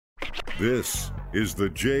This is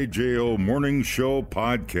the JJO Morning Show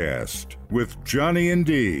podcast with Johnny and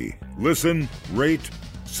D. Listen, rate,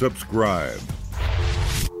 subscribe.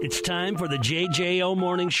 It's time for the JJO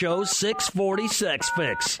Morning Show 640 Sex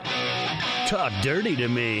Fix. Talk dirty to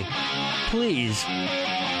me, please.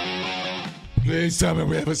 Please tell me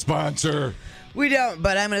we have a sponsor. We don't,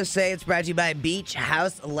 but I'm going to say it's brought to you by Beach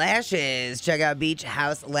House Lashes. Check out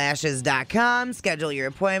beachhouselashes.com. Schedule your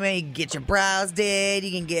appointment. You can get your brows did.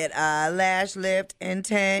 You can get a lash lift and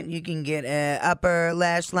tint. You can get an upper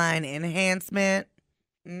lash line enhancement.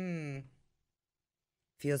 Feels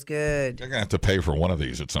good. You're going to have to pay for one of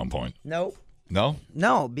these at some point. Nope. No?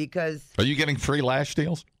 No, because Are you getting free lash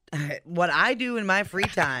deals? what I do in my free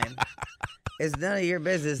time is none of your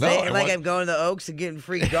business. No, They ain't it like was- I'm going to the Oaks and getting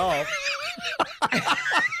free golf.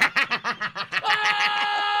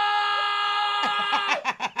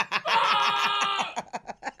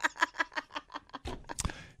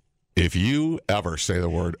 If you ever say the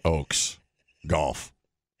word Oaks golf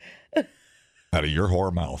out of your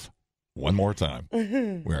whore mouth one more time,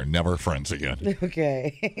 we are never friends again.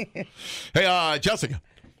 Okay. Hey, Jessica,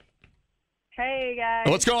 Hey, guys.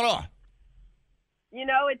 what's going on? You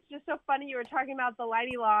know, it's just so funny you were talking about the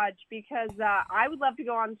Lighty Lodge because I would love to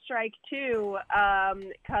go on strike, too,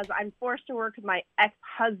 because I'm forced to work with my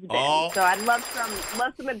ex-husband. Oh. So I'd love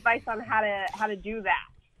some advice on how to do that.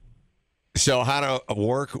 So how to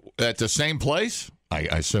work at the same place? I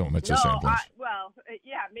assume it's the same place.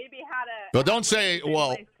 Maybe how to... But don't say,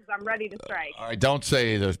 well... Because I'm ready to strike. All right, don't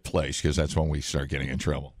say the place because that's when we start getting in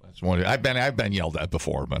trouble. That's when I've been yelled at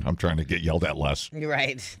before, but I'm trying to get yelled at less. You're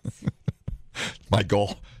right. My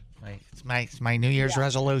goal. It's my New Year's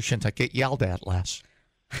resolution to get yelled at less.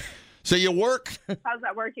 So you work. How's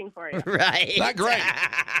that working for you? Right. Not great.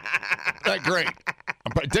 Not great.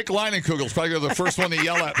 Dick Leinenkugel's probably the first one to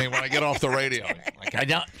yell at me when I get off the radio. Like, I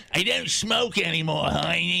don't smoke anymore,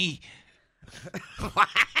 honey.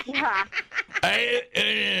 Yeah.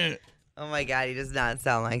 Oh, my God. He does not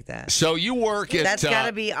sound like that. So you work at... That's got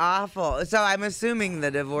to be awful. So I'm assuming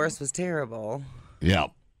the divorce was terrible. Yeah.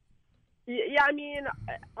 Yeah, I mean,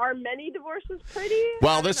 are many divorces pretty?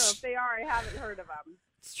 Well, I don't this- know if they are. I haven't heard of them.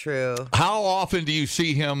 It's true. How often do you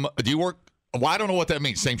see him? Do you work... Well, I don't know what that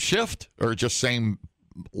means. Same shift or just same...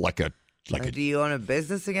 Like a... Do you own a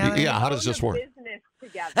business together? Yeah, how does Own this a work? Business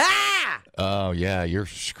together. Ah! Oh, yeah, you're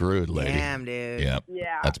screwed, lady. Damn, dude. Yeah.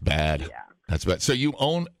 Yeah. That's bad. Yeah. That's bad. So you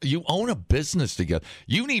own a business together.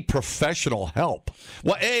 You need professional help.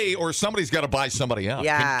 Well, or somebody's got to buy somebody out.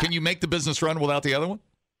 Yeah. Can you make the business run without the other one?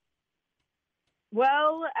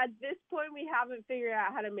 Well, at this point, we haven't figured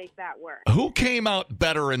out how to make that work. Who came out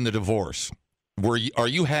better in the divorce? Are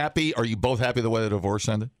you happy? Are you both happy the way the divorce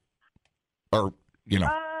ended? Or,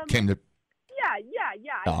 came to... Yeah.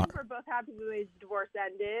 I think we're both happy the way the divorce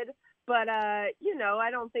ended. But, I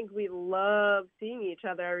don't think we love seeing each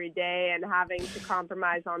other every day and having to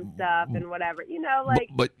compromise on stuff and whatever.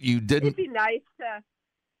 But you didn't... It'd be nice to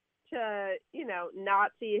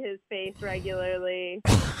not see his face regularly.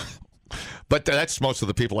 But that's most of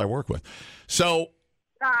the people I work with. So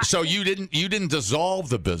you didn't dissolve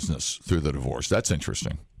the business through the divorce. That's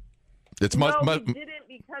interesting. It's No, we didn't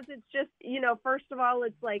because it's just, first of all,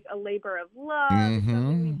 it's like a labor of love. Mhm. It's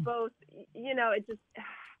something we both,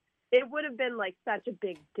 it would have been like such a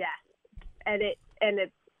big death. And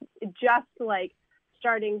it's just like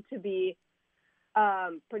starting to be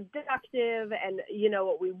productive and,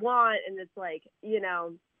 what we want. And it's like,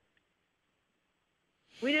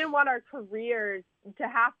 we didn't want our careers to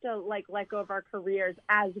have to like let go of our careers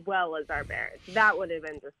as well as our marriage. That would have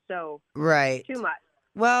been just so Right. too much.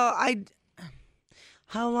 Well,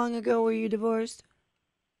 how long ago were you divorced?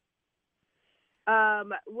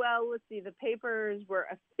 Well, let's see. The papers were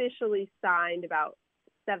officially signed about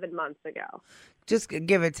 7 months ago. Just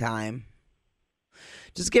give it time.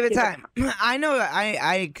 Just give it time. I know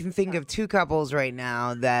I can think of two couples right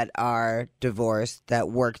now that are divorced that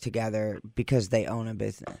work together because they own a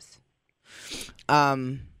business.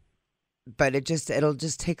 But it'll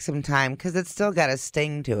just take some time because it's still got a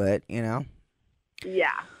sting to it, Yeah,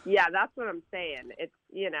 that's what I'm saying. It's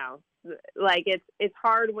it's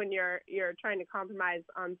hard when you're trying to compromise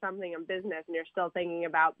on something in business and you're still thinking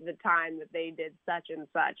about the time that they did such and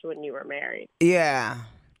such when you were married. Yeah,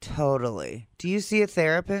 totally. Do you see a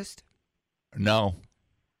therapist? No.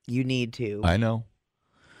 You need to. I know.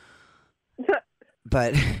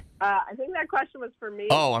 But I think that question was for me.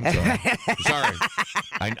 Oh, I'm sorry. Sorry.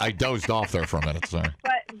 I dozed off there for a minute. Sorry.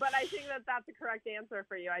 But I think that's the correct answer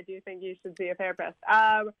for you. I do think you should see a therapist.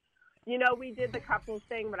 You know, we did the couples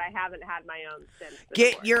thing, but I haven't had my own since.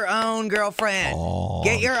 Get your own girlfriend. Oh.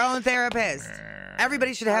 Get your own therapist.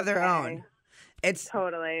 Everybody should have their Okay. own. It's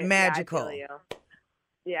Totally magical. Yeah, I feel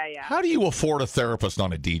you. Yeah. How do you afford a therapist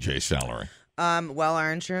on a DJ salary? Well,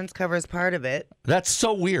 our insurance covers part of it. That's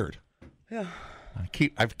so weird. Yeah. I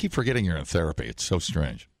keep forgetting you're in therapy. It's so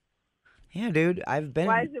strange. Yeah, dude, I've been.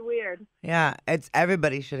 Why is it weird? Yeah, it's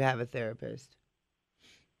everybody should have a therapist.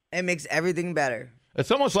 It makes everything better.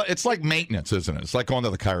 It's almost like it's like maintenance, isn't it? It's like going to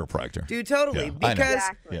the chiropractor. Dude, totally. Yeah, I know. Because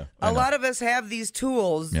Exactly. Yeah, a lot of us have these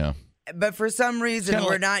tools, Yeah. but for some reason Kinda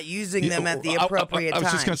we're like- not using them at the appropriate I was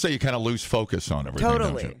time. just going to say you kind of lose focus on everything. don't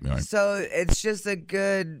Totally. you? Right. So it's just a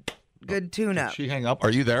good tune-up. She hang up.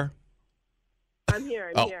 Are you there? I'm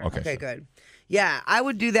here. I'm here. Okay. Okay, good. Yeah, I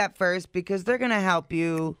would do that first because they're gonna help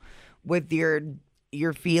you with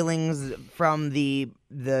your feelings from the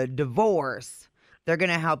divorce. They're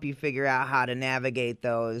gonna help you figure out how to navigate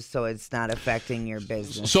those so it's not affecting your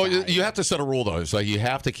business. So side. you have to set a rule though. It's like you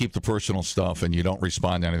have to keep the personal stuff, and you don't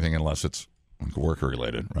respond to anything unless it's work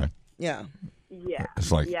related, right? Yeah. Yeah.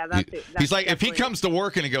 It's like yeah, that's he's like if he definitely- comes to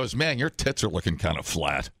work and he goes, "Man, your tits are looking kind of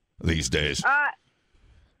flat these days."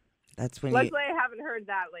 That's when Luckily, I haven't heard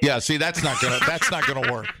that lately. Yeah, see, that's not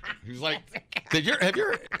gonna work. He's like, have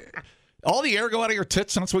your all the air go out of your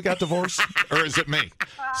tits since we got divorced, or is it me?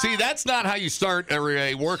 See, that's not how you start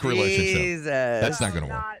a work relationship. Jesus. That's not gonna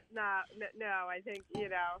work. No, I think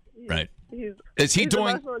Right. His Is he doing?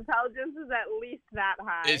 emotional intelligence is at least that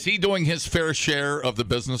high. Is he doing his fair share of the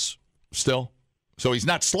business still? So he's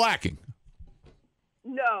not slacking.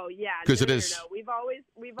 No, yeah, 'Cause no, it is-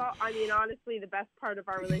 No. I mean, honestly, the best part of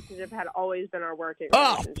our relationship had always been our working.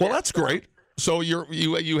 Oh, relationship. well, that's great. So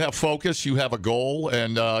you have focus, you have a goal,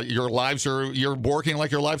 and you're working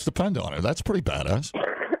like your lives depend on it. That's pretty badass.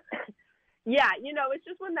 Yeah, it's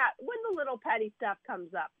just when the little petty stuff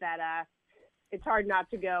comes up that it's hard not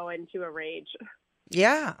to go into a rage.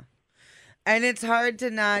 Yeah. And it's hard to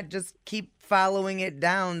not just keep following it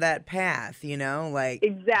down that path, like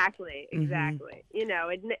Exactly. Mm-hmm.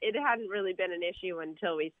 It hadn't really been an issue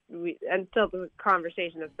until until the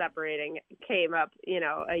conversation of separating came up,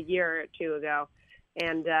 a year or two ago,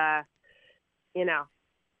 and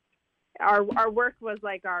our work was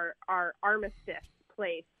like our armistice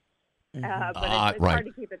place, but it's right. hard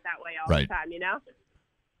to keep it that way all Right. the time,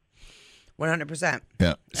 100%.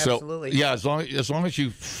 Yeah. So, Absolutely. yeah, as long as you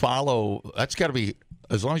follow, that's got to be,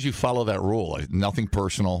 as long as you follow that rule, like nothing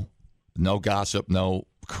personal, no gossip, no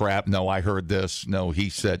crap, no I heard this, no he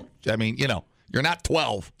said. I mean, you're not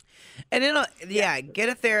 12. And get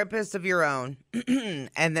a therapist of your own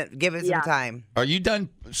and then give it some time. Are you done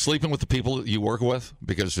sleeping with the people that you work with?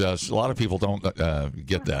 Because a lot of people don't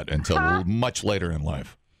get that until much later in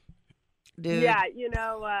life. Dude. Yeah,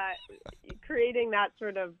 creating that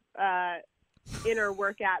sort of inner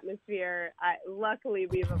work atmosphere, luckily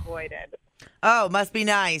we've avoided. Oh, must be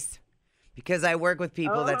nice. Because I work with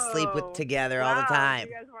people that sleep together all the time.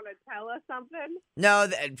 You guys want to tell us something? No.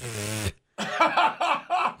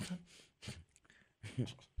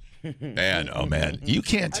 Man, you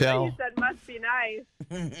can't I thought tell. you said must be nice.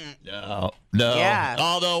 No. Yeah.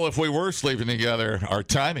 Although if we were sleeping together, our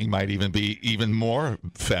timing might even be even more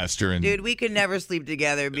faster. And Dude, we could never sleep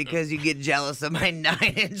together because you get jealous of my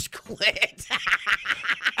 9-inch clit.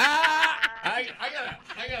 I gotta.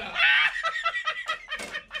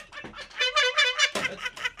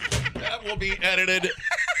 That will be edited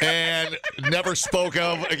and never spoke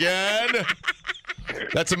of again.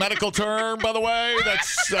 That's a medical term, by the way.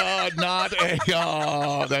 That's not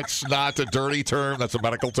a dirty term. That's a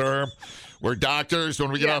medical term. We're doctors.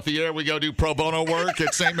 When we get off the air, we go do pro bono work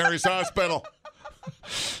at St. Mary's Hospital.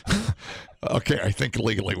 Okay, I think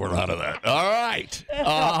legally we're out of that. All right.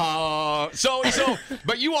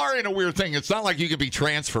 But you are in a weird thing. It's not like you can be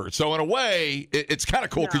transferred. So in a way, it's kind of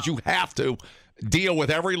cool because you have to deal with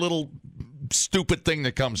every little stupid thing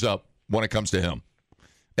that comes up when it comes to him,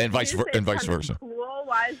 and vice versa. Cool.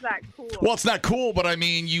 Why is that cool? Well, it's not cool, but I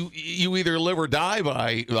mean, you either live or die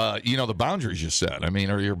by the boundaries you set. I mean,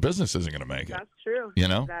 or your business isn't going to make it. That's true.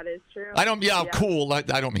 That is true. I don't. Yeah, cool. I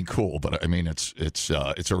don't mean cool, but I mean it's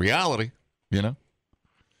a reality. It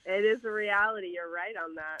is a reality. You're right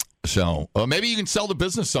on that. So maybe you can sell the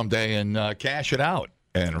business someday and cash it out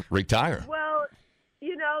and retire. Well,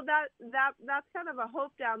 that's kind of a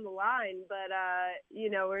hope down the line, but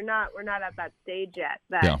we're not at that stage yet.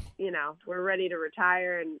 We're ready to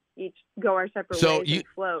retire and each go our separate ways and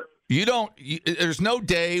float. There's no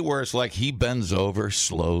day where it's like he bends over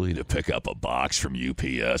slowly to pick up a box from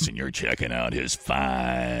UPS and you're checking out his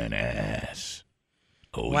fine ass.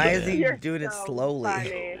 Oh, Why yeah. is he You're doing it so slowly?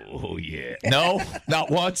 funny. Oh, yeah. No, not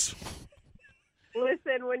once.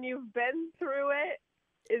 Listen, when you've been through it,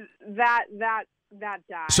 that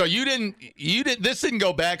dies. So you didn't. This didn't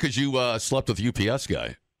go bad because you slept with the UPS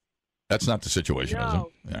guy. That's not the situation, is it?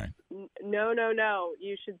 No. All right. No.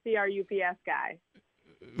 You should see our UPS guy.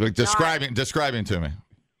 Like describing to me.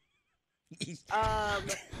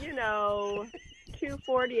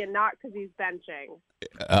 240 and not because he's benching.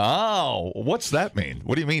 Oh, what's that mean?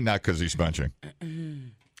 What do you mean not because he's benching?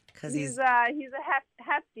 Because He's a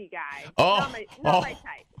hefty guy. Oh. Not my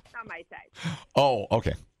type. Not my type. Oh,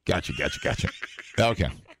 okay. Gotcha. Okay.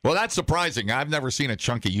 Well, that's surprising. I've never seen a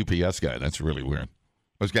chunky UPS guy. That's really weird.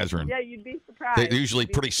 Those guys are Yeah, you'd be surprised. they're usually You'd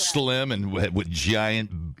be pretty surprised. slim and with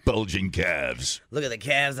giant bulging calves. Look at the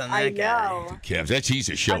calves on that I guy. know. Calves. He's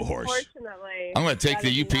a show horse. Unfortunately, I'm going to take that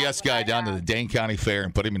is the not UPS what guy I down to have. the Dane County Fair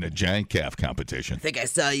and put him in a giant calf competition. I think I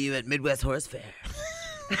saw you at Midwest Horse Fair.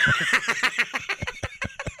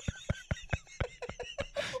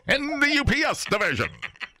 In the UPS division,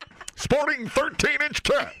 sporting 13-inch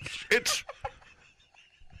calves, it's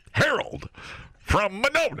Harold from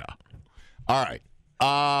Monona. All right.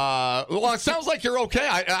 Well, it sounds like you're okay.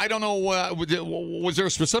 I don't know. Was there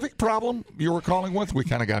a specific problem you were calling with? We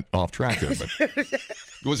kind of got off track there. But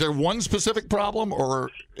was there one specific problem, or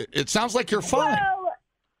it sounds like you're fine? Well,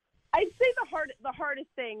 I'd say the hardest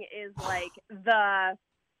thing is like the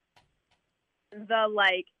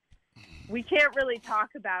like we can't really talk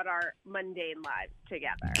about our mundane lives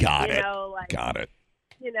together. Got it. Got it.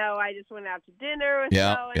 I just went out to dinner with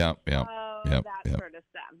Yeah, that yeah. sort of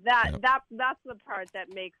stuff. That's the part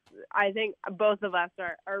that makes I think both of us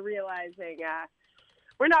are realizing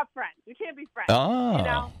we're not friends. We can't be friends.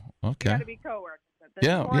 Oh, We okay. got to be coworkers at this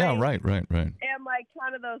Yeah, point. right. And like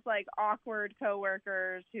kind of those like awkward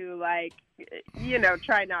coworkers who like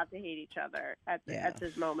try not to hate each other at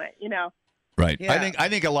this moment. Right. Yeah. I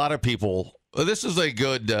think a lot of people. This is a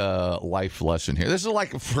good life lesson here. This is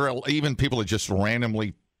like for even people that just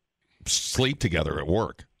randomly sleep together at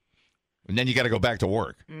work, and then you got to go back to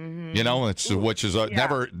work. Mm-hmm. Which is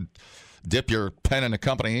never dip your pen in the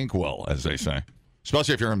company inkwell, as they say,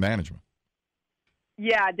 especially if you're in management.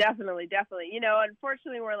 Yeah, definitely.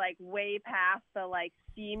 Unfortunately, we're like way past the like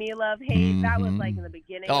steamy love hate. That was like in the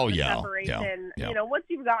beginning Oh, of the yeah, separation. yeah. Once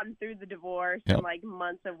you've gotten through the divorce Yep. and like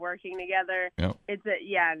months of working together, Yep. it's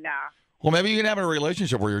nah. Well, maybe you can have a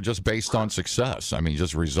relationship where you're just based on success. I mean,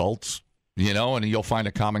 just results, and you'll find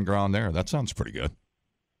a common ground there. That sounds pretty good.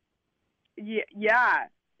 Yeah.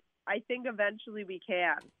 I think eventually we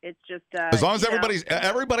can. It's just As long as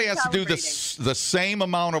everybody has to do the same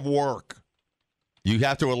amount of work. You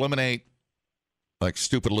have to eliminate like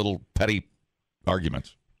stupid little petty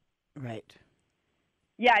arguments. Right.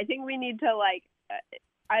 Yeah, I think we need to like.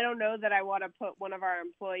 I don't know that I want to put one of our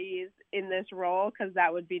employees in this role because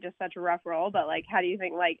that would be just such a rough role. But like, how do you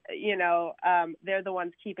think? Like, they're the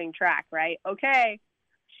ones keeping track, right? Okay,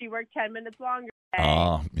 she worked 10 minutes longer today.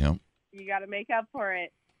 Yeah. You got to make up for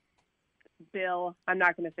it. Bill, I'm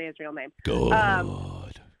not going to say his real name. Good.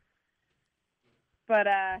 But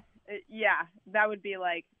yeah, that would be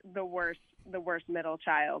like the worst middle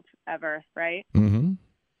child ever, right? Mm-hmm.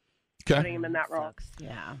 Okay. Putting him in that role. Sucks.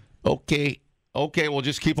 Yeah. Okay. Well,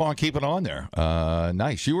 just keep on keeping on there.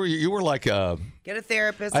 Nice. You were like Get a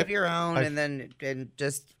therapist of your own, I- and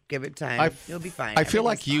just give it time. You'll be fine. I feel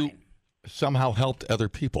like you Everything's fine. somehow helped other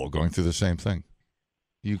people going through the same thing.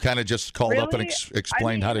 You kind of just called up and Really?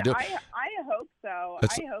 explained how to do it. I hope so.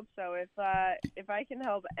 That's- I hope so. If I can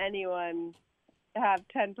help anyone have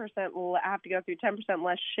 10%, have to go through 10%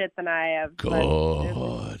 less shit than I have.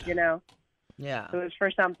 Good. Yeah. It was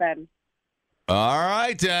for something. All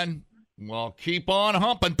right, then. Well, keep on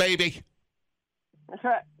humping, baby. All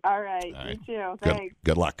right. All right. You too. Good, Thanks.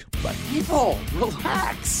 good luck. Bye. People,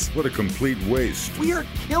 relax. What a complete waste We are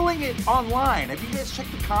killing it online. Have you guys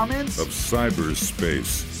checked the comments? of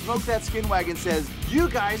cyberspace. Smoke That Skin Wagon says, you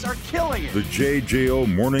guys are killing it. The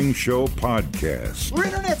JJO Morning Show Podcast. We're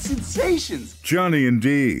internet sensations. Johnny and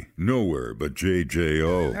D, nowhere but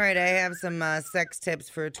JJO. All right, I have some sex tips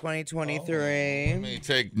for 2023. Let me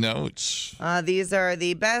take notes. These are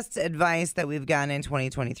the best advice that we've gotten in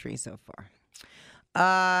 2023 so far.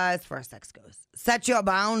 As far as sex goes, set your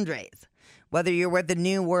boundaries. Whether you're with a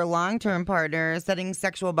new or long-term partner, setting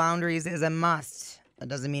sexual boundaries is a must. That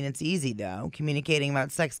doesn't mean it's easy, though. Communicating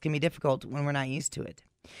about sex can be difficult when we're not used to it.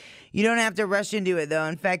 You don't have to rush into it, though.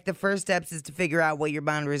 In fact, the first steps is to figure out what your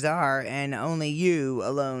boundaries are, and only you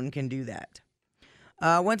alone can do that.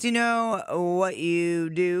 Once you know what you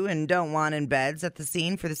do and don't want in bed, set the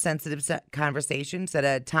scene for the sensitive conversation. Set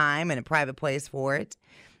a time and a private place for it.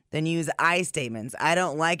 Then use I statements. I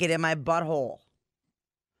don't like it in my butthole.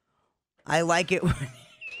 I like it when...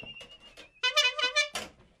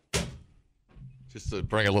 Just to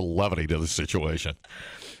bring a little levity to the situation.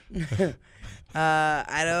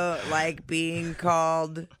 I don't like being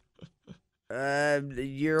called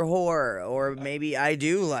your whore, or maybe I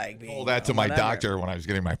do like being. Told that to my whatever. doctor when I was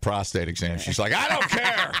getting my prostate exam. She's like, I don't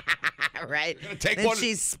care. Right? Take Then one.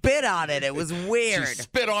 she spit on it. It was weird. She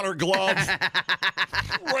spit on her glove,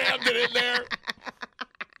 rammed it in there.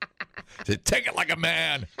 Said, take it like a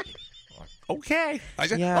man. Okay. I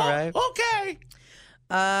said, Yeah, right. Okay.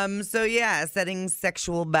 So yeah, setting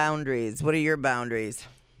sexual boundaries. What are your boundaries?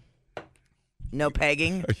 No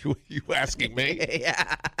pegging? Are you asking me?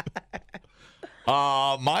 Yeah.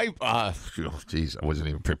 Geez, I wasn't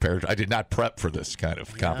even prepared. I did not prep for this kind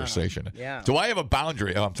of conversation. Yeah. Do I have a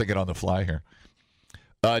boundary? Oh, I'm thinking on the fly here.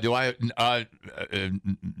 Do I?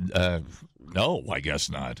 No, I guess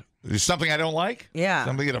not. There's something I don't like? Yeah.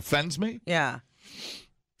 Something that offends me? Yeah.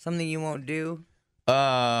 Something you won't do?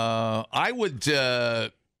 I would,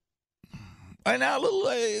 I know, a little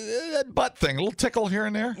that butt thing, a little tickle here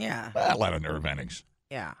and there. Yeah. A lot of nerve endings.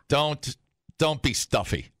 Yeah. Don't be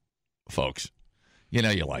stuffy, folks. You know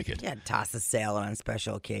you like it. Yeah, toss a salad on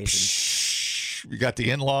special occasions. Shh. We got the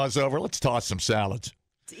in-laws over. Let's toss some salads.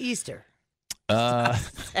 It's Easter. What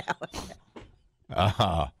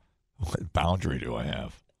boundary do I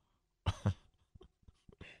have?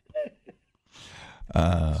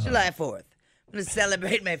 July 4th. I'm going to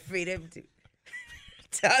celebrate my freedom to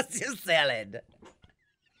toss your salad.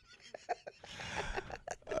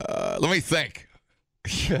 Let me think.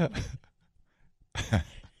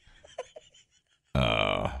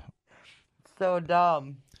 So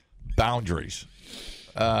dumb. Boundaries.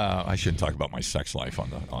 I shouldn't talk about my sex life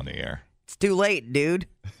on the air. It's too late, dude.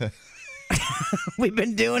 We've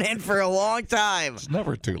been doing it for a long time. It's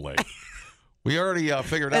never too late. We already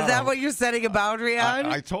figured out. Is that what you're setting a boundary on?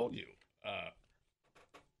 I told you.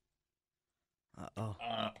 Uh-oh.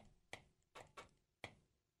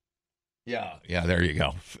 Yeah, there you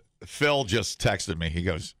go. Phil just texted me. He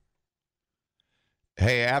goes,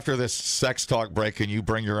 hey, after this sex talk break, can you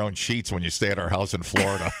bring your own sheets when you stay at our house in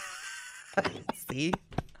Florida? See?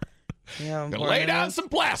 Yeah, Lay down some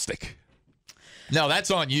plastic. No, that's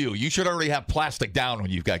on you. You should already have plastic down when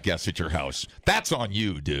you've got guests at your house. That's on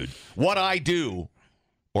you, dude. What I do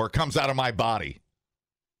or comes out of my body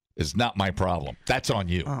is not my problem. That's on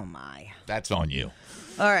you. Oh, my. That's on you.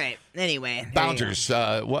 All right. Anyway. Boundaries.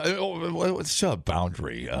 What's a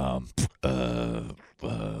boundary?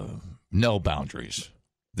 No boundaries.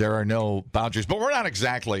 There are no boundaries. But we're not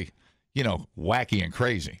exactly, wacky and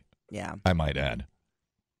crazy. Yeah. I might add.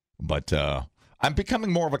 But I'm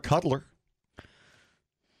becoming more of a cuddler.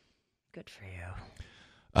 Good for you.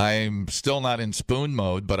 I'm still not in spoon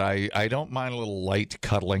mode, but I don't mind a little light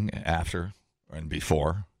cuddling after and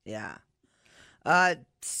before. Yeah.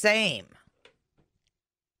 Same.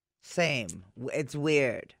 It's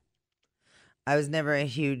weird. I was never a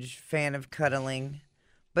huge fan of cuddling.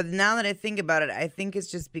 But now that I think about it, I think it's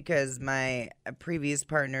just because my previous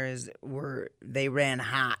partners they ran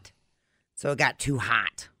hot. So it got too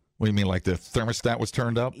hot. What do you mean, like the thermostat was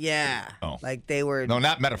turned up? Yeah. Oh. Like they were. No,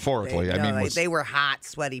 not metaphorically. They were hot,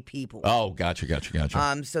 sweaty people. Oh, gotcha.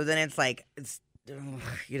 So then it's like,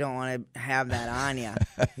 you don't want to have that on you.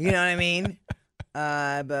 You know what I mean?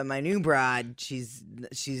 But my new broad, she's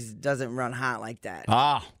doesn't run hot like that.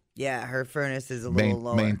 Ah. Yeah, her furnace is a little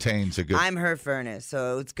lower. Maintains a good. I'm her furnace,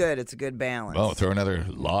 so it's good. It's a good balance. Oh, throw another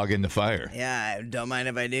log in the fire. Yeah, I don't mind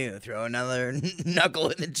if I do. Throw another knuckle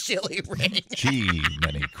in the chili ring. Gee,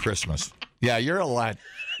 many Christmas. Yeah, you're a lot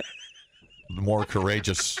more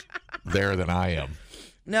courageous there than I am.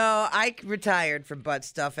 No, I retired from butt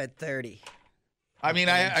stuff at 30. I mean,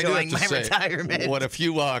 I do have to say, retirement. when a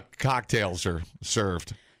few cocktails are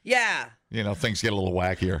served, Yeah, things get a little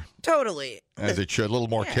wackier. totally. As it should. A little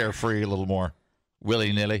more carefree, a little more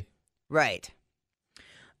willy-nilly. Right.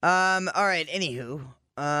 All right, anywho.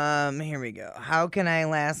 Here we go. How can I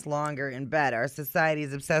last longer in bed? Our society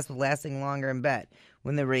is obsessed with lasting longer in bed,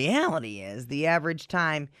 when the reality is the average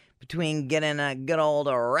time between getting a good old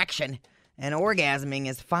erection and orgasming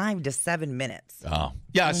is 5 to 7 minutes. Oh.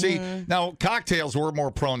 Yeah, see, now cocktails, we're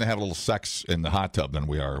more prone to have a little sex in the hot tub than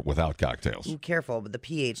we are without cocktails. Be careful with the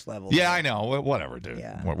pH level. Yeah, I know. Whatever, dude.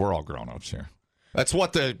 Yeah. We're all grown-ups here. That's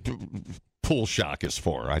what the pool shock is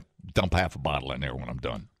for. I dump half a bottle in there when I'm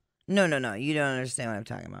done. No. You don't understand what I'm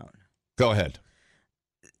talking about. Go ahead.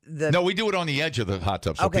 No, we do it on the edge of the hot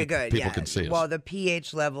tub so good. people can see us. Well, the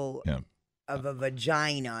pH level of a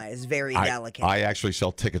vagina is very delicate. I actually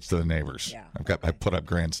sell tickets to the neighbors. Yeah. I put up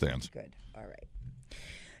grandstands. Good. All right.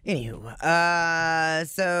 Anywho,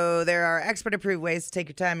 so there are expert-approved ways to take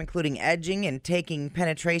your time, including edging and taking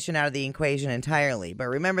penetration out of the equation entirely. But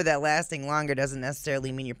remember that lasting longer doesn't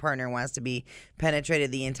necessarily mean your partner wants to be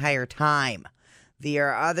penetrated the entire time.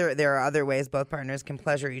 There are other ways both partners can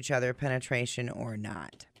pleasure each other, penetration or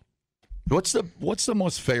not. What's the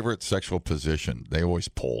most favorite sexual position? They always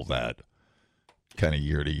poll that kind of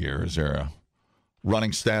year to year. Is there a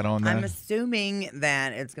running stat on that? I'm assuming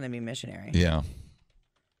that it's going to be missionary. Yeah.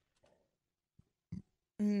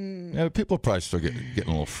 Yeah, people probably still getting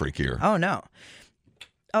a little freakier. Oh, no.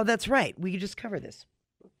 Oh, that's right. We just covered this.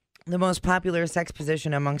 The most popular sex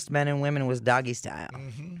position amongst men and women was doggy style.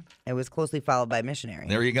 Mm-hmm. It was closely followed by missionary.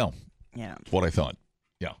 There you go. Yeah. That's what I thought.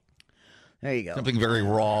 Yeah. There you go. Something very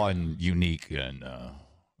raw and unique and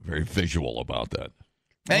very visual about that.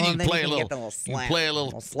 And you can play a little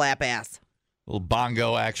slap ass. Little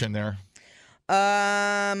bongo action there. All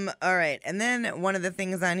right. And then one of the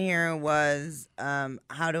things on here was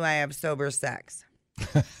how do I have sober sex?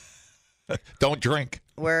 Don't drink.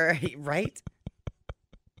 Right?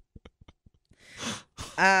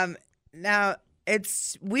 Now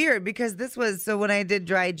it's weird because so when I did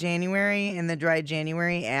Dry January in the Dry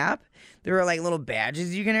January app, there were like little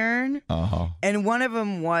badges you can earn. Uh-huh. And one of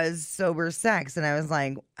them was sober sex. And I was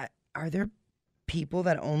like, are there people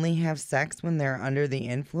that only have sex when they're under the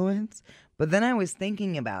influence? But then I was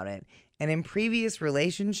thinking about it. And in previous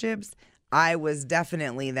relationships, I was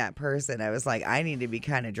definitely that person. I was like, I need to be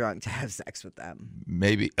kind of drunk to have sex with them.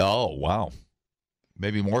 Maybe. Oh, wow.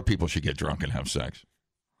 Maybe more people should get drunk and have sex.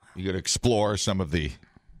 You got to explore some of the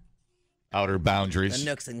outer boundaries. The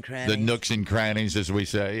nooks and crannies. The nooks and crannies, as we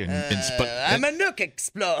say. I'm a nook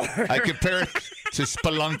explorer. I compare it to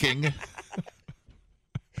spelunking.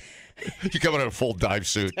 You come in a full dive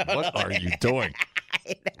suit. What are you doing?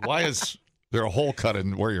 Why is there a hole cut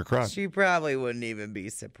in where you're crushed? She probably wouldn't even be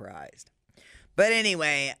surprised. But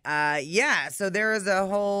anyway, yeah, so there is a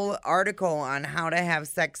whole article on how to have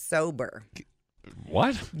sex sober.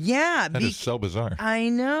 What? Yeah. That is so bizarre. I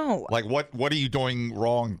know. Like, what are you doing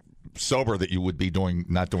wrong sober that you would be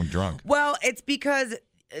not doing drunk? Well, it's because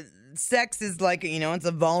sex is like, it's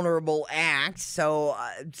a vulnerable act. So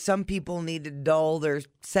some people need to dull their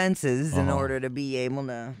senses in order to be able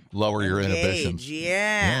to lower your inhibitions.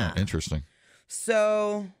 Yeah. Interesting.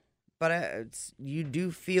 So, but you do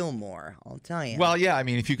feel more, I'll tell you. Well, yeah. I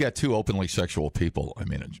mean, if you got two openly sexual people, I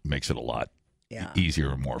mean, it makes it a lot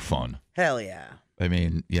easier and more fun. Hell yeah. I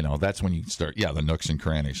mean, that's when you start, the nooks and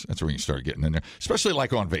crannies. That's when you start getting in there. Especially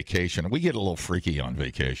like on vacation. We get a little freaky on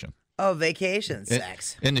vacation. Oh, vacation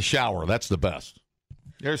sex. In the shower, that's the best.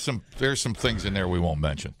 There's some things in there we won't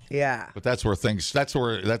mention. Yeah. But that's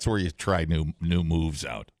where you try new moves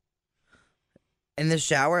out. In the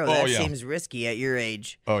shower? That seems risky at your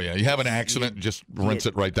age. Oh, yeah. You have an accident, just rinse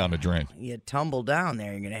it right down the drain. You tumble down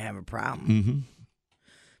there, you're going to have a problem. Mm-hmm.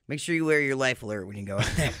 Make sure you wear your life alert when you go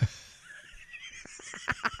out there.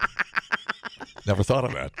 Never thought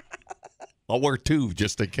of that. I'll wear two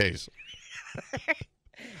just in case.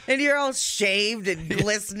 And you're all shaved and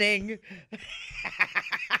glistening.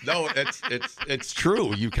 No, it's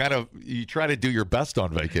true. You try to do your best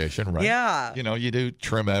on vacation, right? Yeah. You do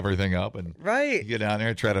trim everything up and right. You get down there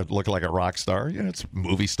and try to look like a rock star. It's a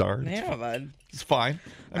movie star. Yeah, bud. It's fine.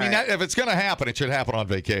 I mean, if it's going to happen, it should happen on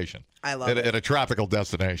vacation. I love it. At a tropical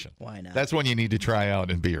destination. Why not? That's when you need to try out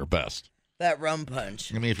and be your best. That rum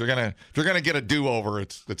punch. I mean, if you're gonna get a do-over,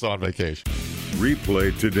 it's on vacation.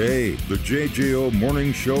 Replay today the JJO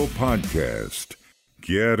Morning Show podcast.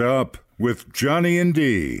 Get up with Johnny and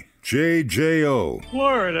D. JJO.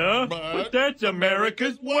 Florida, but that's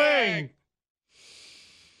America's way.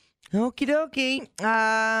 Okie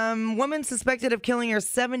dokie. Woman suspected of killing her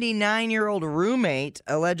 79-year-old roommate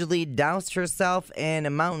allegedly doused herself in a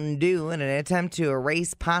Mountain Dew in an attempt to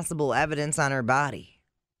erase possible evidence on her body.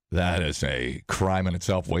 That is a crime in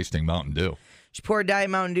itself, wasting Mountain Dew. She poured Diet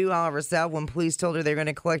Mountain Dew all over herself when police told her they were going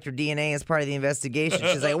to collect her DNA as part of the investigation.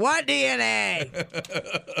 She's like, what DNA?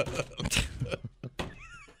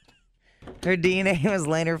 Her DNA was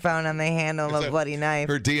later found on the handle of a bloody knife.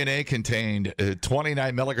 Her DNA contained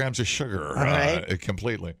 29 milligrams of sugar. Right.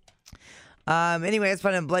 Completely. Anyway, it's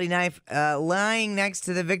found a bloody knife lying next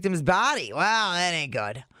to the victim's body. Wow, that ain't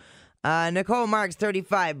good. Nicole Marks,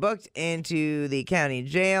 35, booked into the county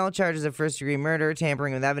jail. Charges of first-degree murder,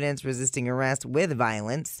 tampering with evidence, resisting arrest with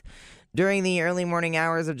violence. During the early morning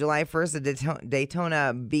hours of July 1st, a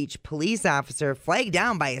Daytona Beach police officer flagged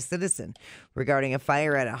down by a citizen regarding a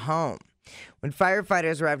fire at a home. When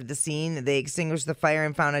firefighters arrived at the scene, they extinguished the fire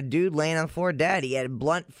and found a dude laying on the floor dead. He had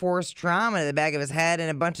blunt force trauma to the back of his head and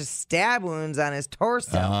a bunch of stab wounds on his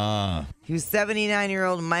torso. He was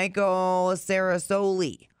 79-year-old Michael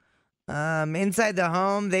Sarasoli. Inside the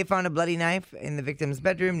home, they found a bloody knife in the victim's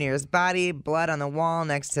bedroom near his body, blood on the wall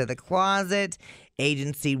next to the closet.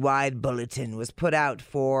 Agency-wide bulletin was put out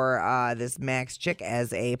for this Max chick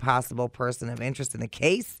as a possible person of interest in the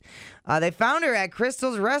case. They found her at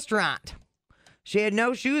Crystal's restaurant. She had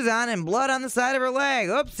no shoes on and blood on the side of her leg.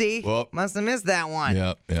 Oopsie. Well, must have missed that one.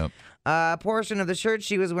 Yep. A portion of the shirt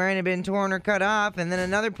she was wearing had been torn or cut off, and then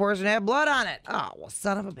another portion had blood on it. Oh, well,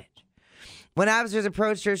 son of a bitch. When officers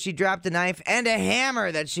approached her, she dropped a knife and a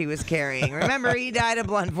hammer that she was carrying. Remember, he died of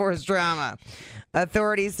blunt force trauma.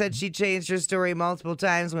 Authorities said she changed her story multiple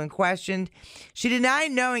times when questioned. She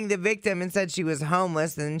denied knowing the victim and said she was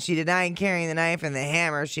homeless, and she denied carrying the knife and the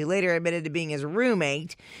hammer. She later admitted to being his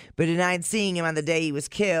roommate, but denied seeing him on the day he was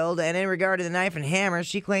killed. And in regard to the knife and hammer,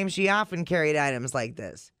 she claims she often carried items like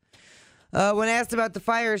this. When asked about the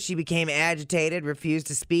fire, she became agitated, refused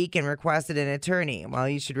to speak, and requested an attorney. Well,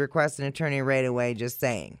 you should request an attorney right away, just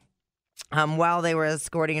saying. While they were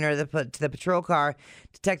escorting her to the patrol car,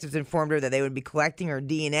 detectives informed her that they would be collecting her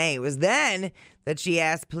DNA. It was then that she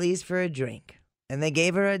asked police for a drink, and they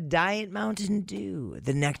gave her a Diet Mountain Dew,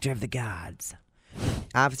 the nectar of the gods.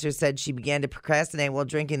 Officers said she began to procrastinate while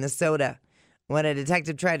drinking the soda. When a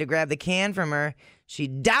detective tried to grab the can from her, she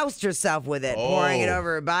doused herself with it, pouring it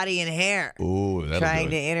over her body and hair, trying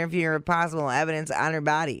to interfere with possible evidence on her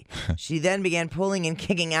body. She then began pulling and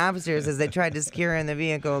kicking officers as they tried to secure her in the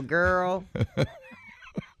vehicle. Girl.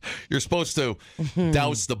 You're supposed to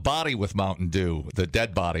douse the body with Mountain Dew, the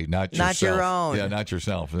dead body, not yourself. Not your own. Yeah, not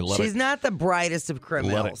yourself. She's not the brightest of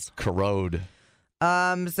criminals. Let it corrode.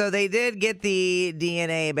 So they did get the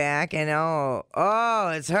DNA back, and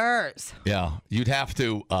it's hers. Yeah, you'd have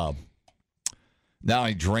to. Now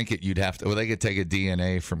I drink it. You'd have to. Well, they could take a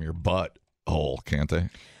DNA from your butt hole, can't they?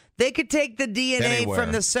 They could take the DNA Anywhere.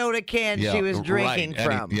 from the soda can she was drinking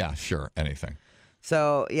from. Yeah, sure, anything.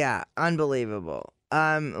 So yeah, unbelievable.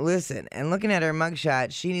 Listen, and looking at her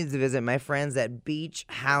mugshot, she needs to visit my friends at Beach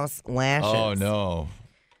House Lashes. Oh no,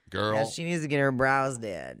 girl. Yeah, she needs to get her brows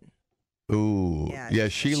did. Ooh, yeah,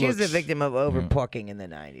 she was a victim of overpooking in the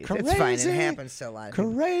 90s. It's fine. It happens to a lot of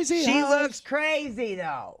people. Crazy. She looks crazy,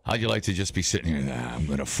 though. How'd you like to just be sitting here? I'm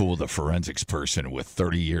going to fool the forensics person with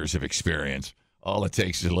 30 years of experience. All it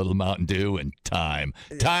takes is a little Mountain Dew and time.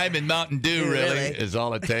 Time and Mountain Dew, really, is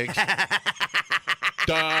all it takes.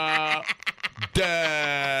 Duh.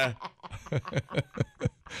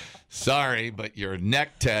 Sorry, but your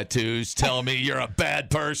neck tattoos tell me you're a bad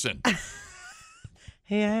person.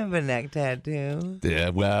 Hey, I have a neck tattoo. Yeah,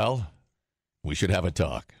 well, we should have a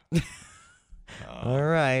talk. All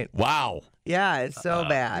right. Wow. Yeah, it's so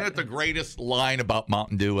bad. You know what the greatest line about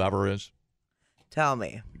Mountain Dew ever is? Tell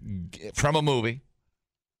me. From a movie,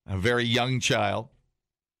 a very young child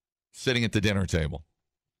sitting at the dinner table.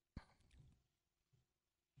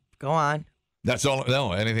 Go on. That's all.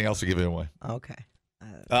 No, anything else to give it away. Okay.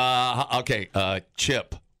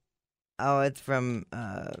 Chip. Oh, it's from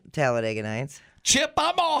Talladega Nights. Chip,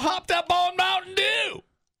 I'm all hopped up on Mountain Dew.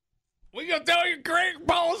 We gonna tell you great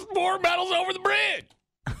balls, more medals over the bridge.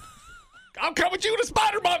 I'll come with you to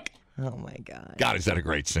Spider Monkey. Oh my God. God, is that a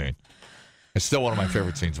great scene? It's still one of my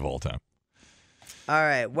favorite scenes of all time. All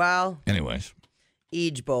right. Well. Anyways.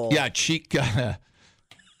 Each Bowl. Yeah, Cheek.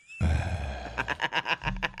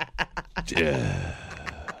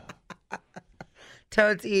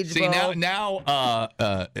 Totes Each See, Bowl. now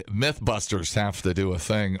Mythbusters have to do a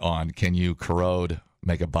thing on can you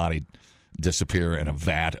make a body disappear in a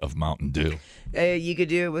vat of Mountain Dew. You could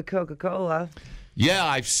do it with Coca-Cola. Yeah,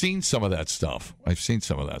 I've seen some of that stuff.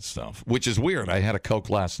 Which is weird. I had a Coke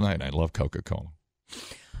last night. I love Coca-Cola.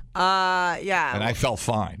 Yeah. And I felt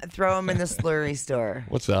fine. Throw them in the slurry store.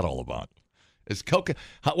 What's that all about? Is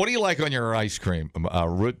what do you like on your ice cream?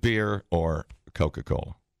 Root beer or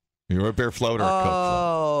Coca-Cola? Your root beer float or Coke float?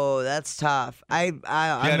 Oh, that's tough. I'm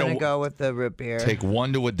going to go with the root beer. Take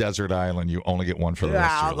one to a desert island. You only get one for the rest of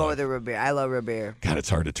your life. I'll go with the root beer. I love root beer. God, it's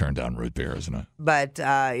hard to turn down root beer, isn't it? But,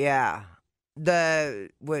 yeah.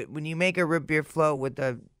 When you make a root beer float with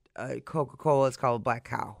the Coca-Cola, it's called Black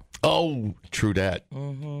Cow. Oh, true that.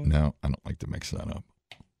 Mm-hmm. No, I don't like to mix that up.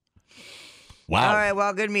 Wow. All right,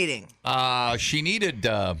 well, good meeting. She needed...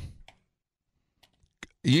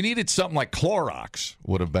 You needed something like Clorox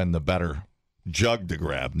would have been the better jug to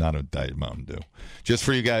grab, not a Diet Mountain Dew. Just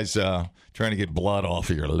for you guys trying to get blood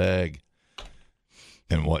off of your leg.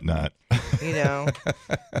 and whatnot. You know,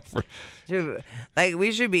 like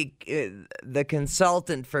we should be the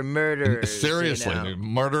consultant for murderers. Seriously, you know?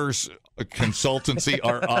 murders consultancy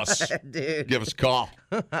are us. Dude. Give us a call.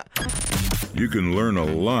 You can learn a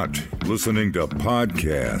lot listening to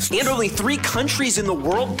podcasts. And only 3 countries in the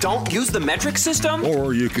world don't use the metric system?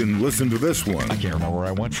 Or you can listen to this one. I can't remember where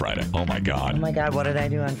I went Friday. Oh, my God. Oh my God, what did I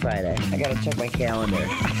do on Friday? I gotta check my calendar.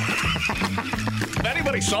 If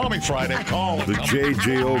anybody saw me Friday, call. The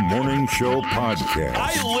JJO Morning Show Podcast.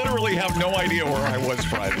 I literally have no idea where I was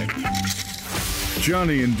Friday.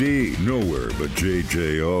 Johnny and D, nowhere but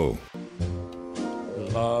JJO.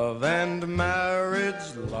 Love and marriage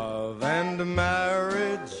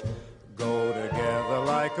go together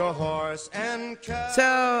like a horse and cow.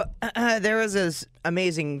 So there was this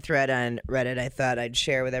amazing thread on Reddit I thought I'd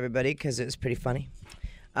share with everybody because it was pretty funny.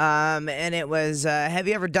 And it was, have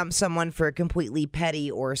you ever dumped someone for a completely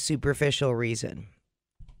petty or superficial reason?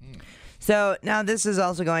 So now this is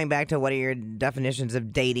also going back to what are your definitions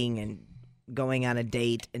of dating and going on a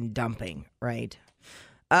date and dumping, right?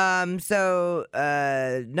 So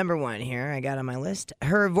number 1 here I got on my list.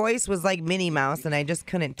 Her voice was like Minnie Mouse and I just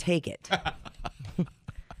couldn't take it.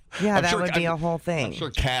 Yeah, that would be a whole thing. I'm sure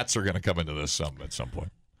cats are going to come into this at some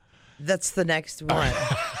point. That's the next one.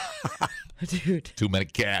 Dude. Too many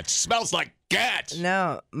cats. Smells like cats.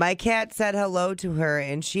 No, my cat said hello to her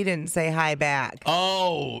and she didn't say hi back.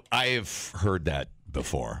 Oh, I've heard that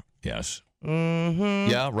before. Yes. Mm-hmm.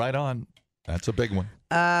 Yeah, right on. That's a big one.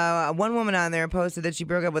 One woman on there posted that she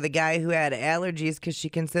broke up with a guy who had allergies because she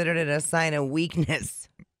considered it a sign of weakness.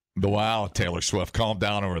 Wow, Taylor Swift, calm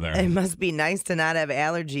down over there. It must be nice to not have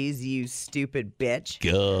allergies, you stupid bitch.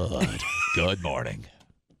 Good. Good morning.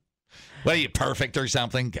 What are you, perfect or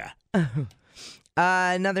something?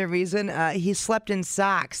 Another reason, he slept in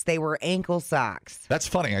socks. They were ankle socks. That's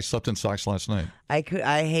funny. I slept in socks last night. I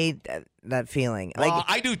hate that feeling. Like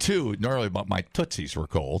I do too. Normally, but my tootsies were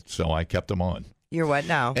cold, so I kept them on. You're what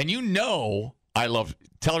now? And you know,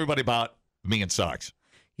 tell everybody about me and socks.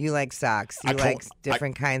 You like socks. You like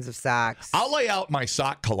different kinds of socks. I'll lay out my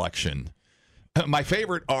sock collection. My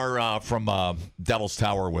favorite are from Devil's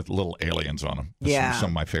Tower with little aliens on them. Yeah.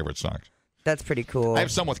 Some of my favorite socks. That's pretty cool. I have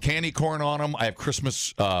some with candy corn on them. I have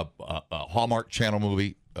Christmas Hallmark Channel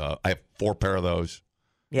movie. I have 4 pair of those.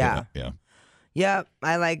 Yeah. Yeah. Yep.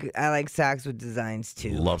 I like socks with designs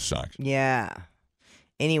too. Love socks. Yeah.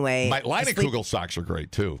 Anyway. My Leinenkugel socks are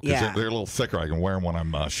great too. Because they're a little thicker. I can wear them when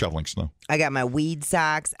I'm shoveling snow. I got my weed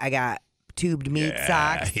socks. I got tubed meat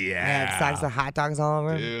socks. Yeah. I have socks with hot dogs all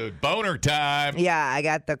over them. Dude, boner time. Yeah, I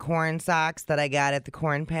got the corn socks that I got at the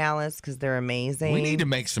Corn Palace because they're amazing. We need to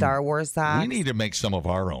make some Star Wars socks. We need to make some of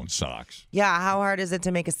our own socks. Yeah, how hard is it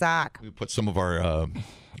to make a sock? We put some of our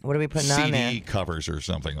what are we putting CD on there? covers or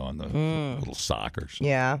something on the little sock or something.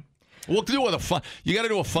 Yeah. We'll do with a fun. You got to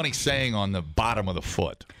do a funny saying on the bottom of the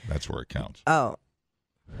foot. That's where it counts. Oh.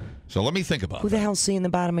 So let me think about Who the that. hell's seeing the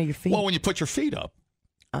bottom of your feet? Well, when you put your feet up.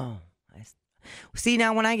 Oh. See,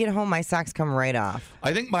 now when I get home, my socks come right off.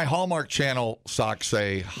 I think my Hallmark Channel socks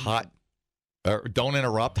say hot, or don't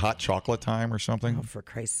interrupt, hot chocolate time or something. Oh, for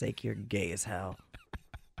Christ's sake, you're gay as hell.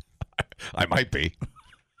 I might be.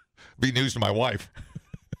 Be news to my wife.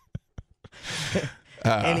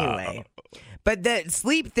 Anyway. But that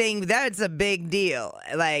sleep thing, that's a big deal.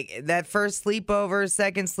 Like that first sleepover,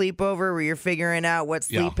 second sleepover where you're figuring out what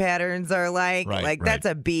sleep patterns are like. Right, that's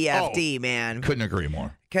a BFD, man. Couldn't agree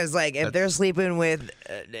more. Because like if they're sleeping with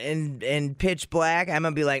in pitch black, I'm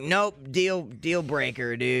gonna be like, nope, deal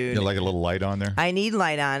breaker, dude. You like a little light on there? I need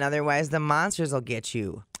light on, otherwise the monsters will get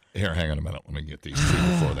you. Here, hang on a minute. Let me get these two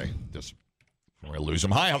before they just we're gonna lose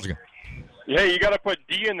them. Hi, how's it going? Yeah, you got to put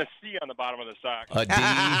D and the C on the bottom of the sock. A D.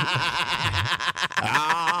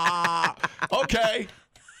 Okay.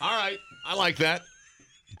 All right. I like that.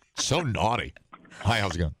 So naughty. Hi,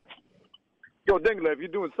 how's it going? Yo, Dingler, if you're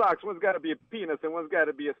doing socks, one's got to be a penis and one's got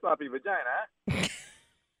to be a sloppy vagina, huh?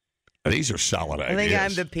 These are solid ideas. I think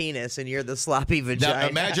I'm the penis and you're the sloppy vagina. Now,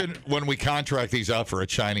 imagine when we contract these out for a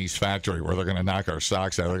Chinese factory where they're going to knock our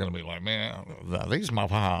socks out. They're going to be like, man, these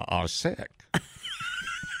motherfuckers are sick.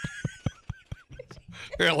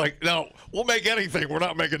 They're like, no, we'll make anything. We're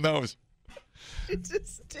not making those. I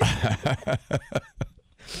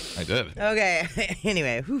did. Okay.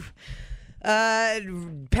 Anyway,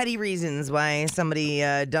 petty reasons why somebody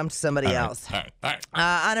dumped somebody else. All right.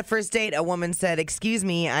 On a first date, a woman said, "Excuse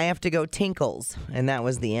me, I have to go tinkles," and that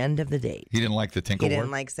was the end of the date. He didn't like the tinkle He word?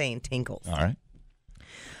 didn't like saying tinkles. All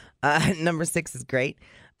right. Number 6 is great.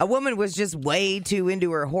 A woman was just way too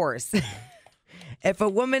into her horse. If a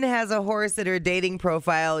woman has a horse in her dating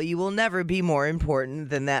profile, you will never be more important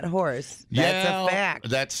than that horse. That's a fact.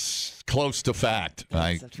 That's close to fact.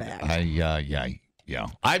 That's a fact. Yeah.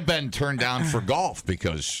 I've been turned down for golf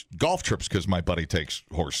golf trips because my buddy takes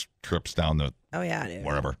horse trips down the dude.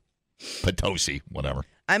 wherever, Potosi, whatever.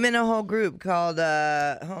 I'm in a whole group called.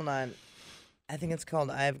 Hold on, I think it's called.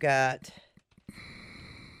 I've got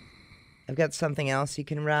something else you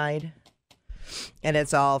can ride. And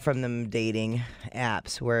it's all from them dating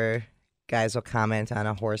apps where guys will comment on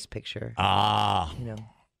a horse picture. That's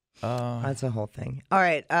a whole thing. All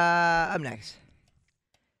right, up next.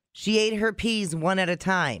 She ate her peas one at a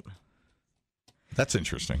time. That's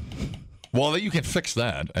interesting. Well, you can fix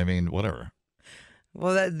that. I mean, whatever.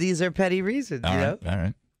 Well, these are petty reasons, All you right, know? all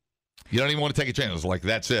right. You don't even want to take a chance. It's like,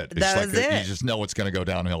 that's it. That was it. You just know it's going to go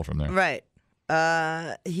downhill from there. Right.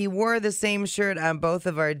 He wore the same shirt on both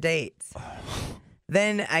of our dates.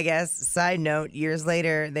 Then, I guess, side note, years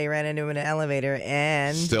later, they ran into him in an elevator,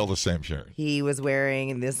 and Still the same shirt. he was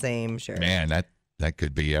wearing the same shirt. Man, that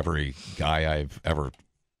could be every guy I've ever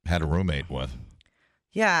had a roommate with.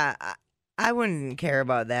 Yeah, I wouldn't care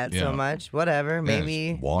about that so Yeah. much. Whatever.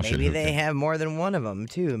 Maybe just wash it. maybe they have more than one of them,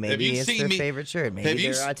 too. Maybe you it's seen their me- favorite shirt. Maybe have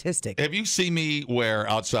you they're s- autistic. Have you seen me wear,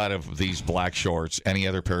 outside of these black shorts, any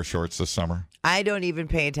other pair of shorts this summer? I don't even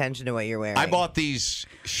pay attention to what you're wearing. I bought these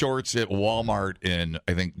shorts at Walmart in,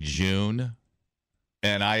 I think, June,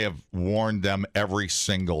 and I have worn them every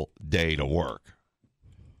single day to work.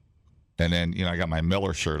 And then, I got my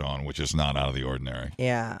Miller shirt on, which is not out of the ordinary.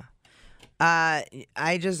 Yeah.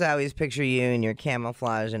 I just always picture you in your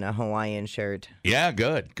camouflage and a Hawaiian shirt. Yeah,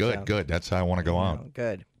 good. That's how I want to go out. Oh,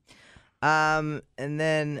 good. And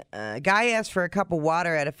then a guy asked for a cup of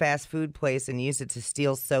water at a fast food place and used it to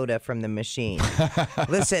steal soda from the machine.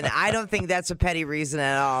 Listen, I don't think that's a petty reason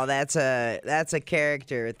at all. That's a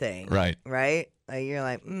character thing. Right. Right? Like you're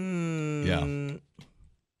like, Yeah.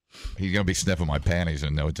 He's going to be sniffing my panties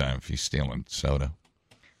in no time if he's stealing soda.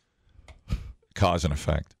 Cause and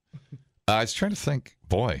effect. I was trying to think,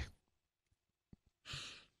 boy.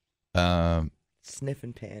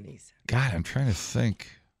 Sniffing panties. God, I'm trying to think.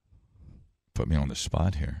 Put me on the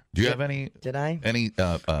spot here. Do you have any? Did I? Any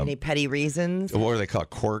petty reasons? What are they called?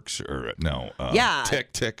 Quirks or no? Yeah.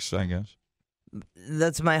 Ticks, I guess.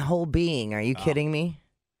 That's my whole being. Are you kidding me?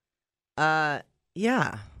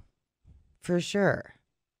 Yeah. For sure.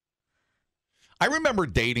 I remember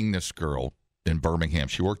dating this girl in Birmingham.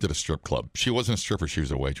 She worked at a strip club. She wasn't a stripper. She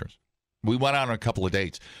was a waitress. We went out on a couple of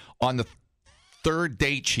dates. On the third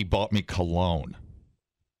date, she bought me cologne.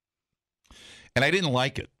 And I didn't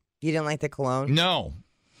like it. You didn't like the cologne? No.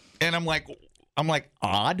 And I'm like,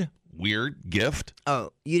 odd, weird gift.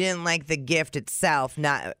 Oh, you didn't like the gift itself,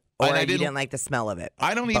 or you didn't like the smell of it?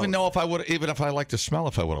 I don't even know if I would, even if I liked the smell,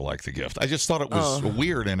 if I would have liked the gift. I just thought it was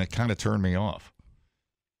weird, and it kind of turned me off.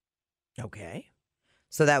 Okay.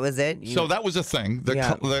 So that was it? So that was a thing.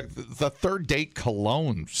 The third date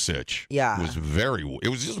cologne sitch was it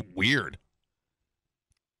was just weird.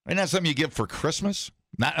 Isn't that something you give for Christmas?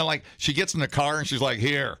 Not like she gets in the car and she's like,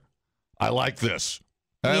 here, I like this.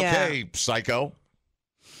 Okay, psycho.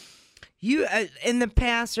 You, in the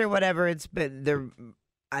past or whatever, it's been there.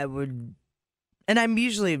 And I'm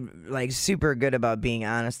usually like super good about being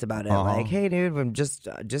honest about it. Like, hey, dude, I'm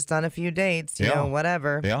just on a few dates, you know,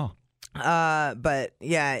 whatever. Yeah. But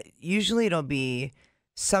yeah, usually it'll be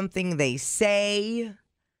something they say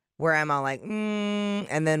where I'm all like,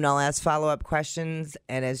 and then I'll ask follow-up questions,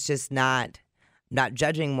 and it's just not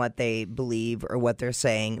judging what they believe or what they're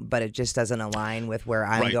saying, but it just doesn't align with where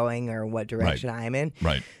I'm going or what direction I'm in.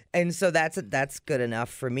 Right. And so that's good enough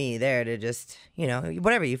for me there to just,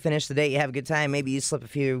 whatever, you finish the date, you have a good time, maybe you slip a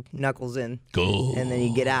few knuckles in, cool, and then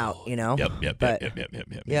you get out, Yep.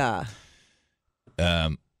 Yeah.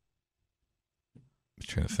 I'm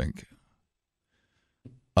trying to think.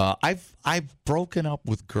 I've broken up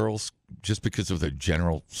with girls just because of their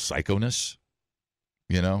general psychoness.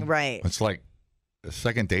 Right. It's like a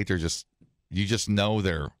second date. You just know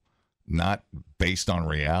they're not based on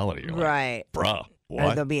reality. You're like, right. Bruh, what?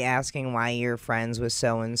 Or they'll be asking why you're friends with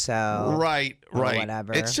so and so. Right.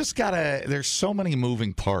 Whatever. It's just there's so many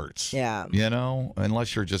moving parts. Yeah.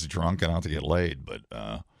 Unless you're just drunk and out to get laid. But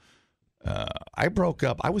I broke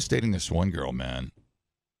up. I was dating this one girl, man,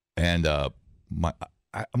 and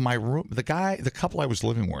my room, the couple I was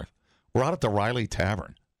living with, were out at the Riley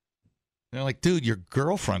Tavern. They're like, dude, your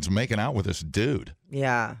girlfriend's making out with this dude.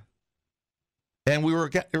 Yeah. And we were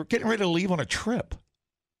getting ready to leave on a trip.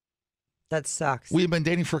 That sucks. We had been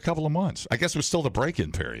dating for a couple of months. I guess it was still the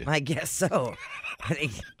break-in period. I guess so.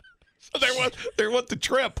 So there was the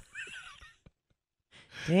trip.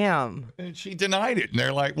 Damn. And she denied it. And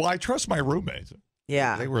they're like, well, I trust my roommates.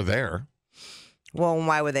 Yeah. They were there. Well,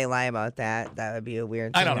 why would they lie about that? That would be a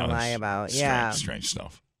weird thing to lie about. Strange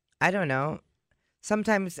stuff. I don't know.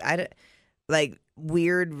 Sometimes like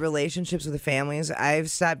weird relationships with families.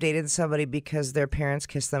 I've stopped dating somebody because their parents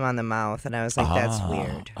kissed them on the mouth, and I was like, that's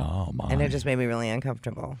weird. Oh, my. And it just made me really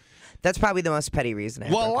uncomfortable. That's probably the most petty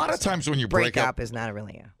reason. Well, a lot of times when you break up is not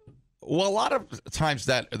really. Well, a lot of times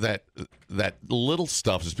that little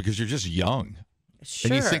stuff is because you're just young.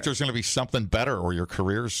 Sure. And you think there's going to be something better, or your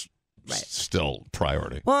career's still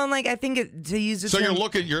priority. Well, and like I think to use this. So you're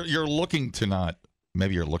looking to not.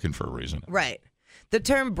 Maybe you're looking for a reason. Right. The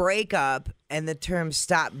term breakup and the term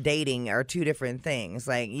stop dating are two different things.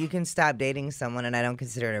 Like, you can stop dating someone, and I don't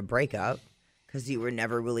consider it a breakup because you were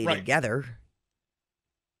never really together.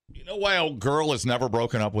 You know why old girl has never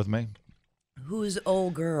broken up with me? Who's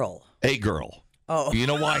old girl? A girl. Oh. You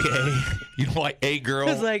know why a girl?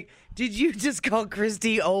 I was like, did you just call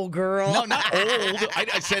Christy old girl? No, not old.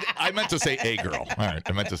 I meant to say a girl. All right,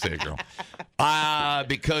 I meant to say a girl.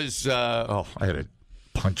 Because I had a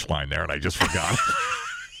punchline there and I just forgot.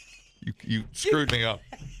 you screwed me up.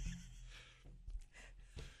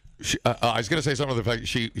 I was going to say something to the fact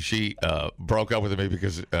she broke up with me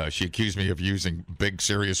because she accused me of using big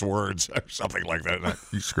serious words or something like that.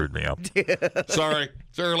 You screwed me up. Sorry,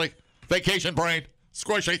 it's early. Vacation brain,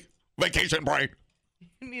 squishy. Vacation brain.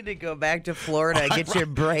 You need to go back to Florida and get your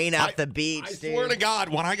brain off the beach. I swear to God,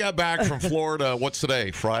 when I got back from Florida, what's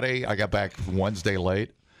today? Friday. I got back Wednesday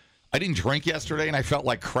late. I didn't drink yesterday, and I felt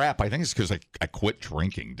like crap. I think it's because I quit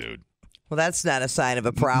drinking, dude. Well, that's not a sign of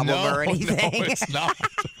a problem or anything. No, it's not.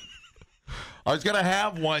 I was gonna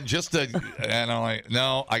have one just to, and I'm like,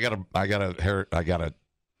 no, I gotta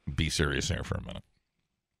be serious here for a minute.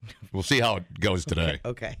 We'll see how it goes today.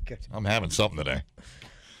 Okay, good. I'm having something today.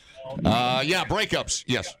 Yeah, breakups.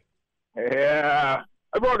 Yes. Yeah,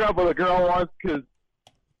 I broke up with a girl once because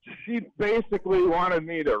she basically wanted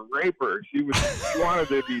me to rape her. She wanted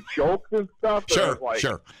to be choked and stuff. Sure.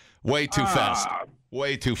 Way too fast.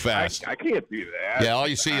 Way too fast. I can't do that. Yeah, all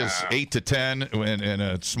you see is 8 to 10 in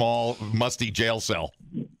a small, musty jail cell.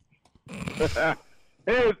 It's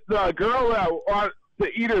the girl that wants to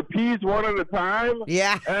eat her peas one at a time.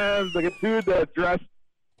 Yeah. And the dude that dressed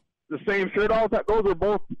the same shirt all the time. Those are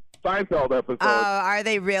both Seinfeld episodes. Are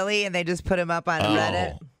they really? And they just put them up on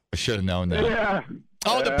Reddit? I should have known that. Yeah.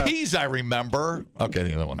 Oh, the peas I remember. Okay,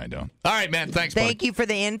 the other one I don't. All right, man. Thanks, buddy. Thank you for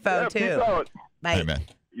the info, too. Peace out. Bye. Hey, man.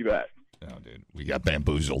 You bet. No, dude. We got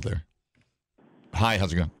bamboozled there. Hi,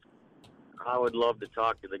 how's it going? I would love to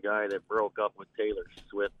talk to the guy that broke up with Taylor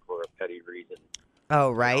Swift for a petty reason. Oh,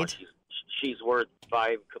 right. You know, she's worth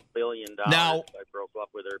 $5 billion. Now, I broke up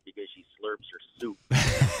with her because she slurps her soup.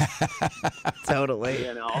 Totally.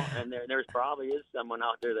 You know, and there's probably is someone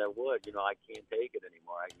out there that would. You know, I can't take it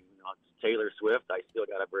anymore. It's Taylor Swift. I still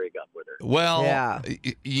got to break up with her. Well, yeah.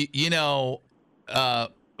 You know,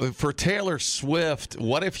 for Taylor Swift,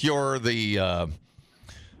 what if you're the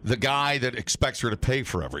guy that expects her to pay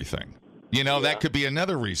for everything? You know, that could be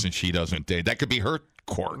another reason she doesn't date. That could be her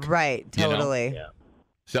quirk. Right. Totally. You know? Yeah.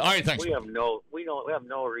 So, all right, thanks. We have no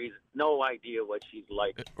reason, no idea what she's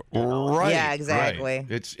like. Right. Yeah, exactly. Right.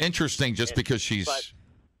 It's interesting just because she's.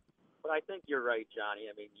 But I think you're right, Johnny.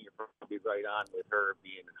 I mean, you're probably right on with her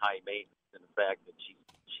being high maintenance and the fact that she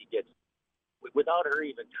gets, without her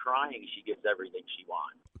even trying, she gets everything she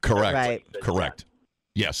wants. Correct. Right. Correct.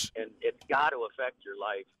 Yes. And it's got to affect your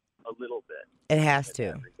life a little bit. It has to. In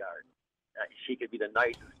that regard. She could be the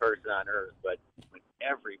nicest person on earth, but when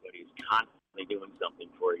everybody's constantly doing something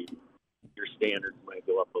for you, your standards might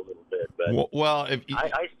go up a little bit. But well,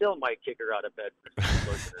 I still might kick her out of bed for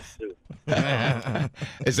slurping her soup.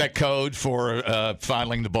 Is that code for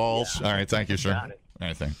fondling the balls? Yeah. All right, thank you, sir. Got it. All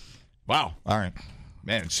right, thank. Wow. All right,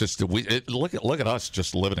 man. It's just look at us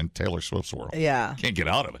just living in Taylor Swift's world. Yeah, can't get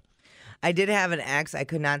out of it. I did have an ex. I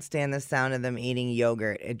could not stand the sound of them eating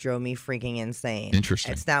yogurt. It drove me freaking insane.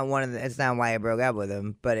 Interesting. It's not it's not why I broke up with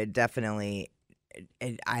him, but it definitely.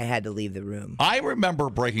 I had to leave the room. I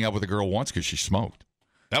remember breaking up with a girl once because she smoked.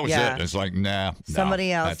 That was it. It's like, nah.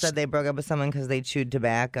 Somebody else said they broke up with someone because they chewed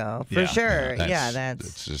tobacco. For sure. Yeah, that's.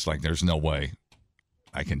 It's just like there's no way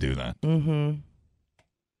I can do that. Mm-hmm.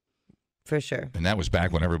 For sure. And that was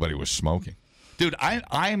back when everybody was smoking. Dude,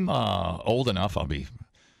 I'm old enough. I'll be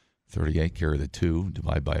 38, carry the 2,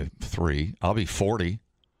 divide by 3. I'll be 40.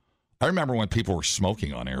 I remember when people were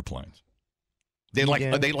smoking on airplanes. They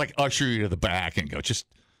like usher you to the back and go, just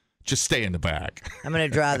just stay in the back. I'm going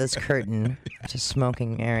to draw this curtain to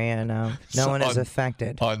smoking area now. No one is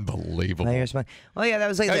affected. Unbelievable. Well, yeah, that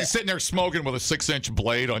was like You're sitting there smoking with a 6-inch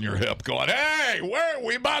blade on your hip going, hey, where are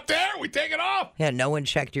we about there? We take it off? Yeah, no one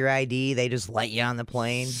checked your ID. They just let you on the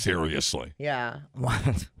plane. Seriously. Yeah.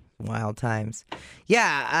 Wild times.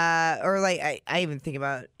 Yeah, or like I even think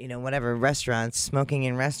about, whatever, restaurants, smoking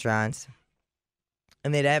in restaurants.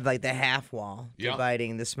 And they'd have like the half wall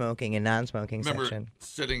dividing the smoking and non-smoking section.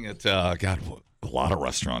 Sitting at, a lot of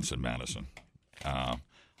restaurants in Madison. I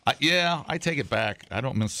take it back. I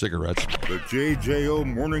don't miss cigarettes. The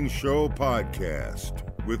JJO Morning Show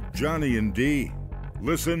podcast with Johnny and D.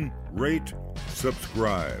 Listen, rate,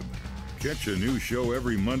 subscribe. Catch a new show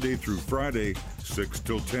every Monday through Friday, 6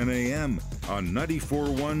 till 10 a.m. on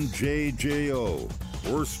 94.1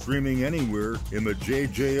 JJO or streaming anywhere in the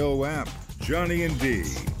JJO app. Johnny and D,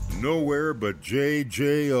 nowhere but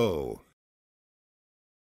JJO.